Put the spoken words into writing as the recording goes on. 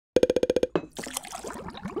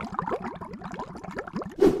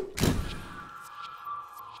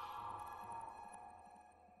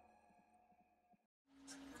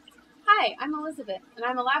Hi, I'm Elizabeth, and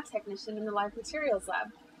I'm a lab technician in the Live Materials Lab.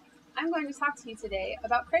 I'm going to talk to you today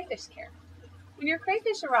about crayfish care. When your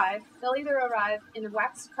crayfish arrive, they'll either arrive in a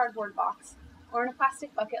waxed cardboard box or in a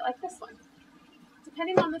plastic bucket like this one.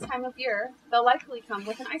 Depending on the time of year, they'll likely come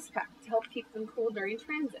with an ice pack to help keep them cool during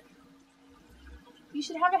transit. You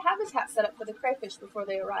should have a habitat set up for the crayfish before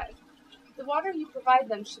they arrive. The water you provide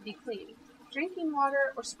them should be clean. Drinking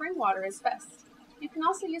water or spring water is best. You can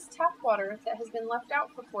also use tap water that has been left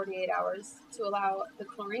out for 48 hours to allow the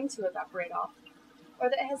chlorine to evaporate off, or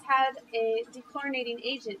that has had a dechlorinating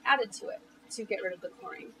agent added to it to get rid of the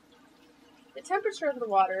chlorine. The temperature of the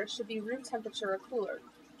water should be room temperature or cooler,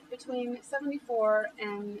 between 74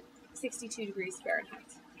 and 62 degrees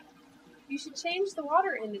Fahrenheit. You should change the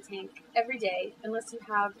water in the tank every day unless you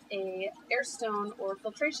have a air stone or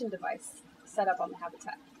filtration device set up on the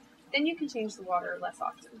habitat. Then you can change the water less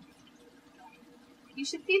often. You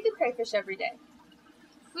should feed the crayfish every day.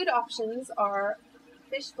 Food options are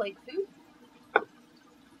fish flake food,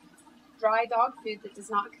 dry dog food that does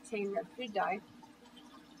not contain red food dye,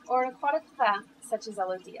 or an aquatic plant such as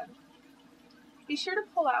Elodea. Be sure to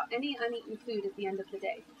pull out any uneaten food at the end of the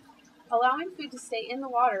day. Allowing food to stay in the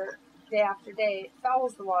water day after day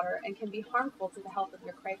fouls the water and can be harmful to the health of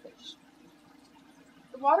your crayfish.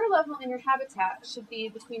 The water level in your habitat should be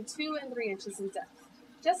between 2 and 3 inches in depth,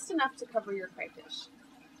 just enough to cover your crayfish.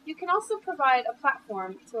 You can also provide a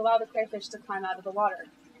platform to allow the crayfish to climb out of the water.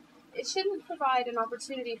 It shouldn't provide an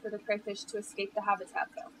opportunity for the crayfish to escape the habitat,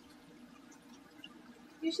 though.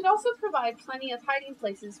 You should also provide plenty of hiding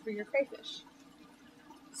places for your crayfish.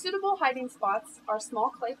 Suitable hiding spots are small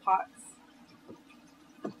clay pots,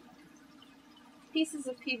 pieces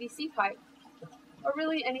of PVC pipe, or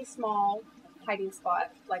really any small hiding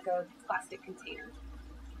spot like a plastic container.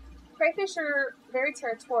 Crayfish are very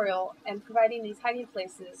territorial, and providing these hiding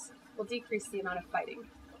places will decrease the amount of fighting.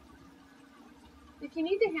 If you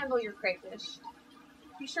need to handle your crayfish,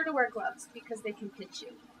 be sure to wear gloves because they can pinch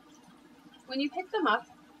you. When you pick them up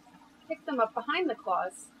behind the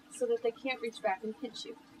claws so that they can't reach back and pinch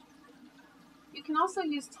you. You can also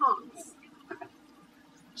use tongs.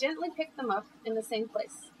 Gently pick them up in the same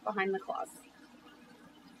place, behind the claws.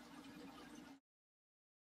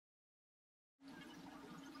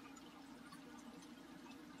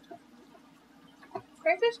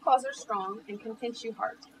 Crayfish claws are strong and can pinch you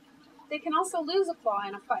hard. They can also lose a claw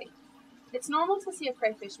in a fight. It's normal to see a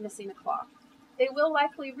crayfish missing a claw. They will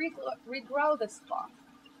likely regrow this claw.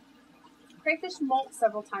 Crayfish molt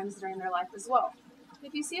several times during their life as well.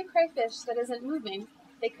 If you see a crayfish that isn't moving,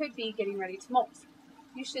 they could be getting ready to molt.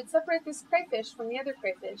 You should separate this crayfish from the other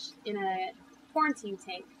crayfish in a quarantine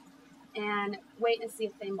tank and wait and see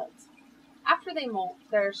if they molt. After they molt,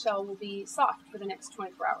 their shell will be soft for the next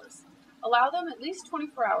 24 hours. Allow them at least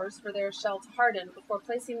 24 hours for their shell to harden before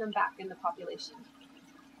placing them back in the population.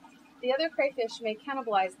 The other crayfish may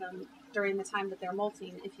cannibalize them during the time that they're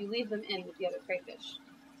molting if you leave them in with the other crayfish.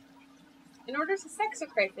 In order to sex a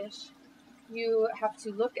crayfish, you have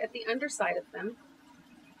to look at the underside of them.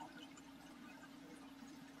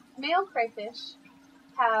 Male crayfish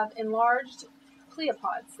have enlarged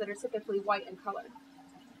pleopods that are typically white in color.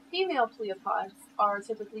 Female pleopods are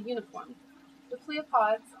typically uniform. The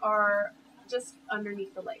pleopods are just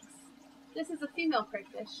underneath the legs. This is a female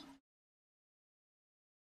crayfish.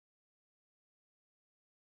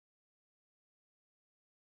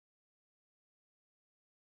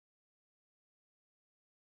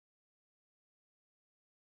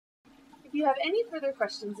 If you have any further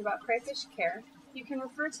questions about crayfish care, you can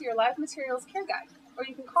refer to your Live Materials Care Guide, or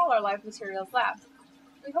you can call our Live Materials Lab.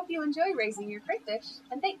 We hope you enjoy raising your crayfish,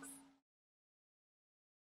 and thanks!